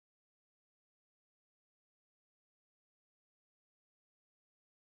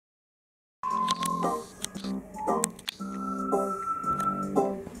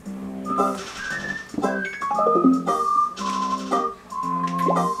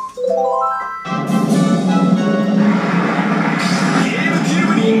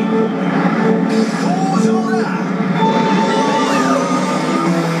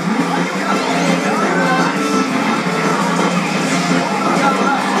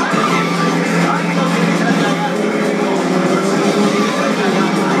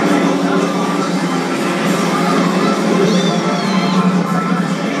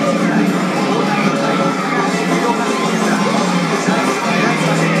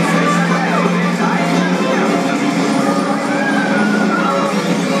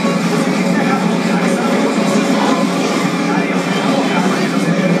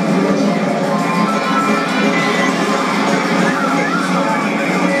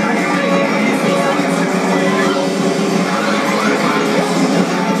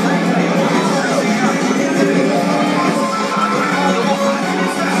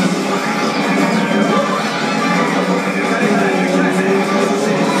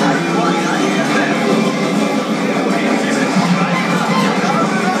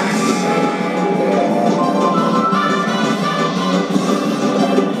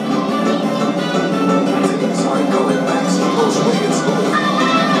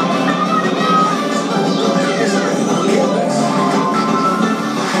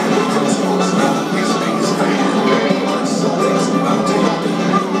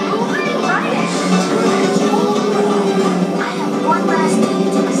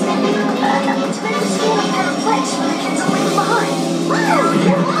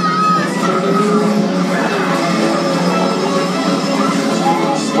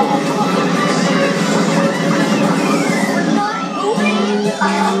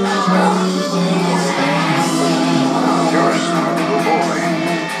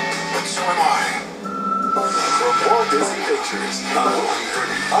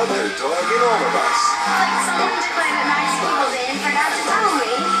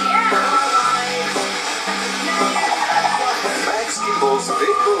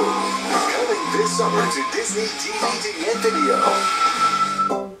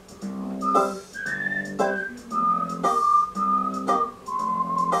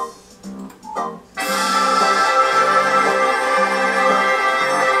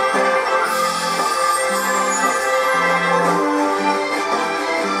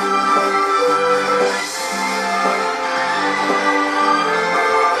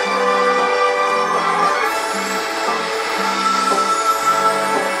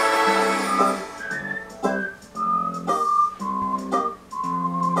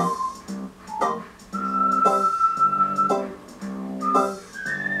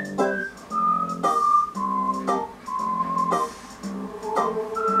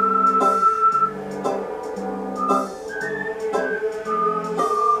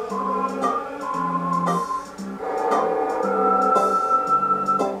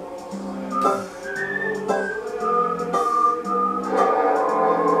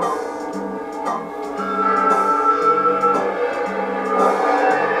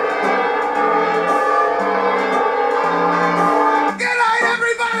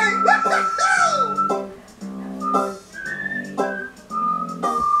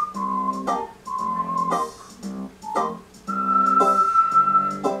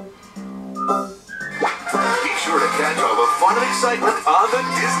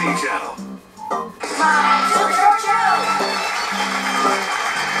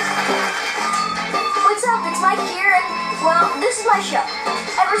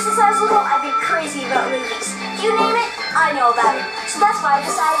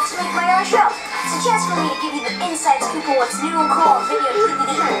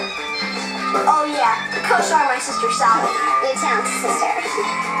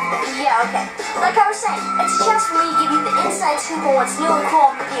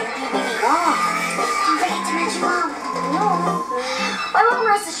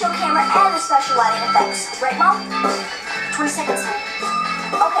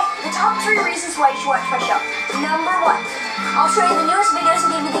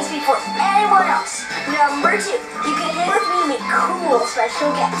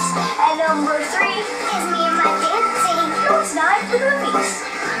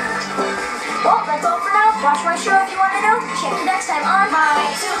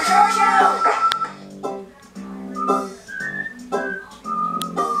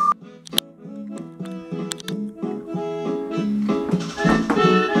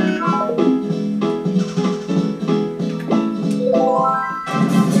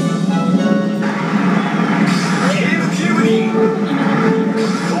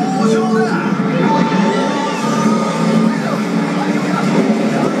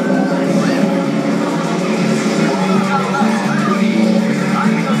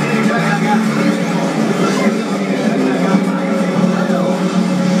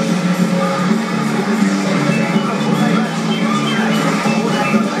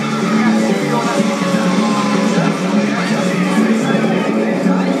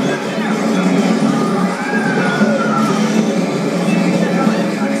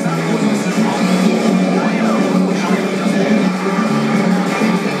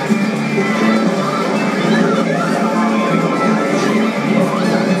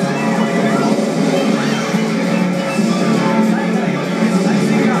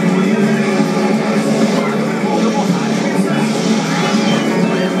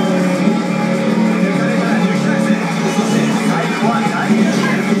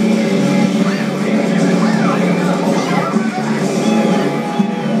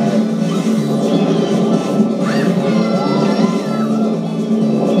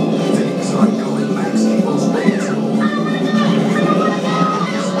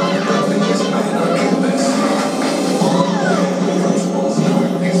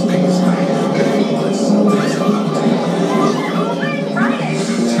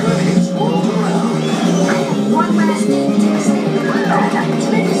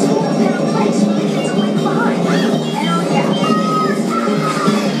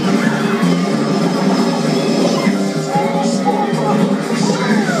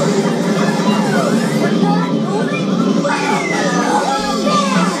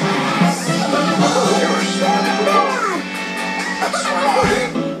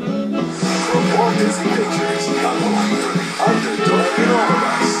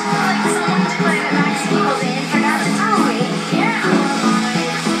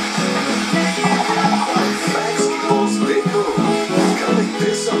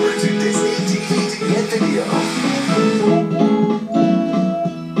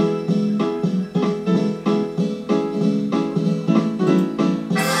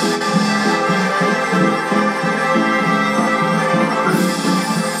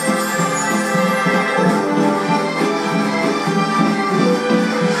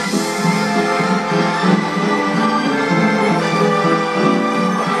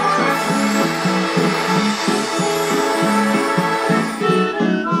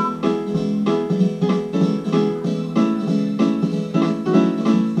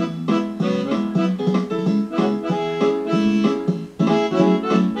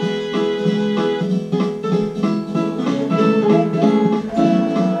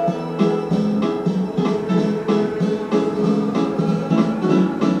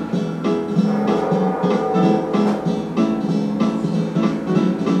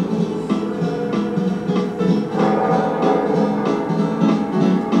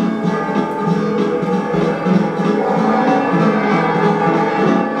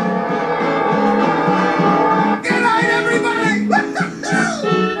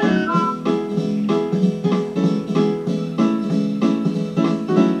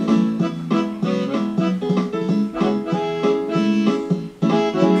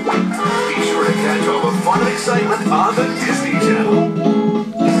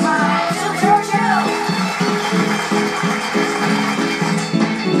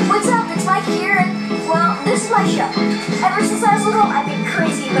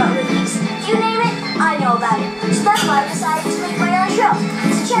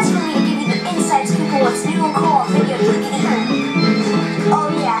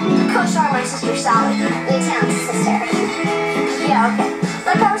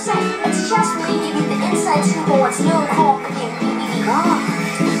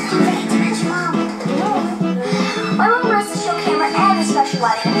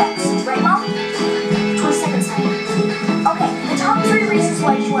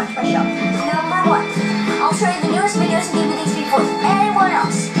my show. Number 1, I'll show you the newest videos and DVDs before anyone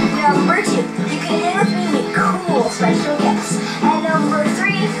else. Number 2, you can hang with me and meet cool special guests. And number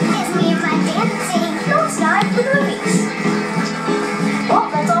 3, is me and my dancing. No, it's not. The movies. Well,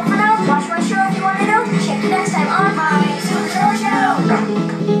 that's all for now. Watch my show if you want to know. Check you next time on my Super Show.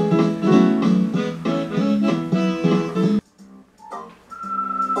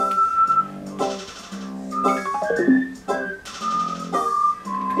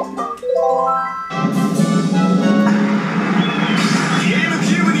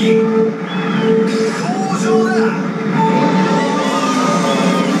 GAMECUBE に登場だ。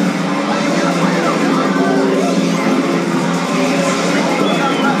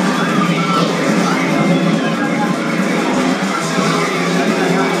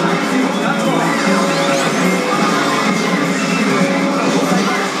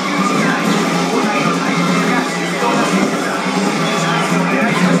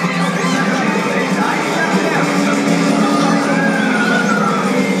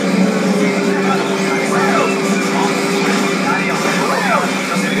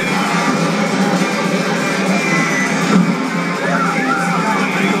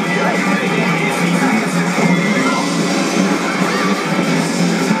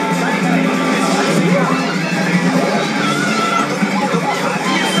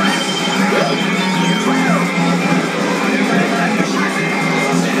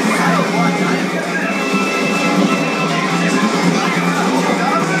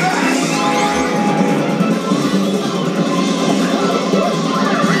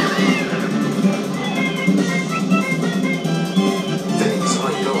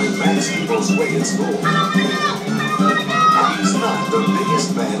People's way at school. He's not the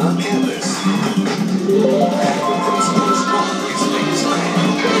biggest man on campus. The principal is not his biggest fan.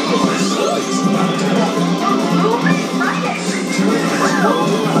 But something's about to happen. Turn his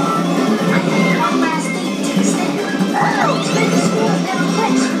world around. I need one last thing to the stand. Oh, to make the school a better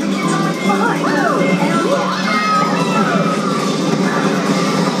place for the kids I'm left behind.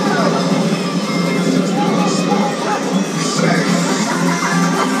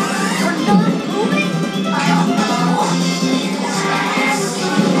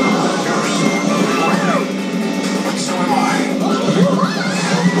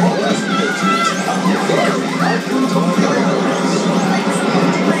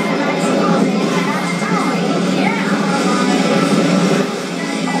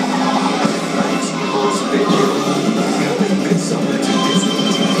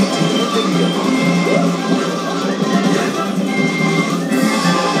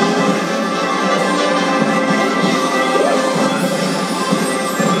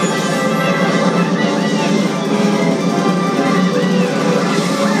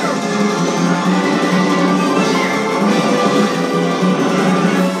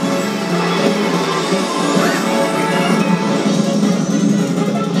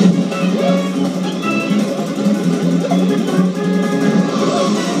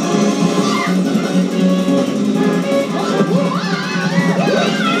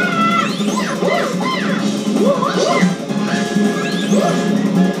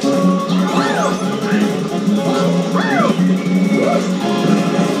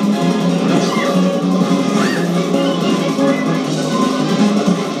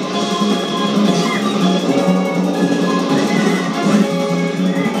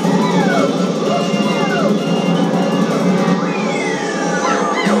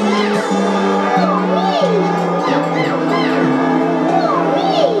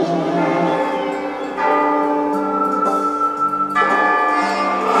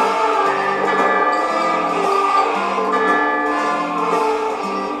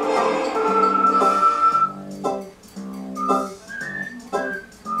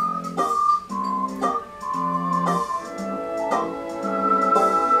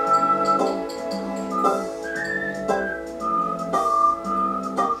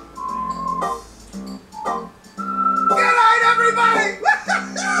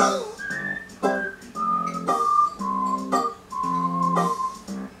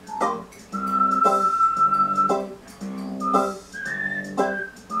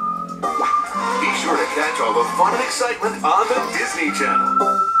 And catch all the fun and excitement on the Disney Channel.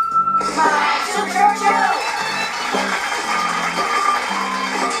 My Super Show!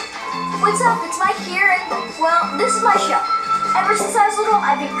 What's up? It's Mike here, and, well, this is my show. Ever since I was little,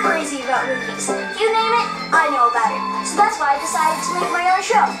 I've been crazy about movies. You name it, I know about it. So that's why I decided to make my own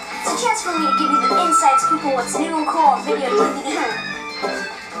show. It's a chance for me to give you the inside scoop on what's new and cool on video and DVD.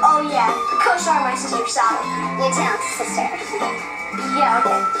 Oh yeah, co-star my sister Sally. You too, sister. Yeah,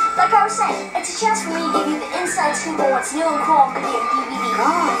 okay. Like I was saying, it's a chance for me to give you the inside scoop on what's new and cool on video and DVD.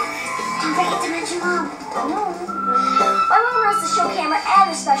 Oh, don't forget to mention Mom. No. My mom runs the show camera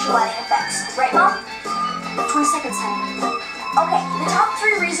and the special lighting effects. Right, Mom? 20 seconds, honey. Okay, the top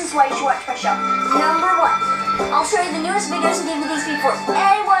 3 reasons why you should watch my show. Number 1, I'll show you the newest videos and DVDs before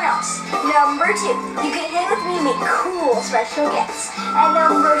anyone else. Number 2, you can hang with me and meet cool special guests. And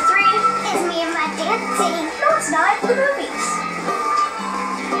number 3, It's me and my dancing. no, it's not, the movies.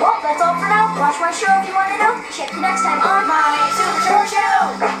 Well, that's all for now. Watch my show if you want to know. Check you next time on my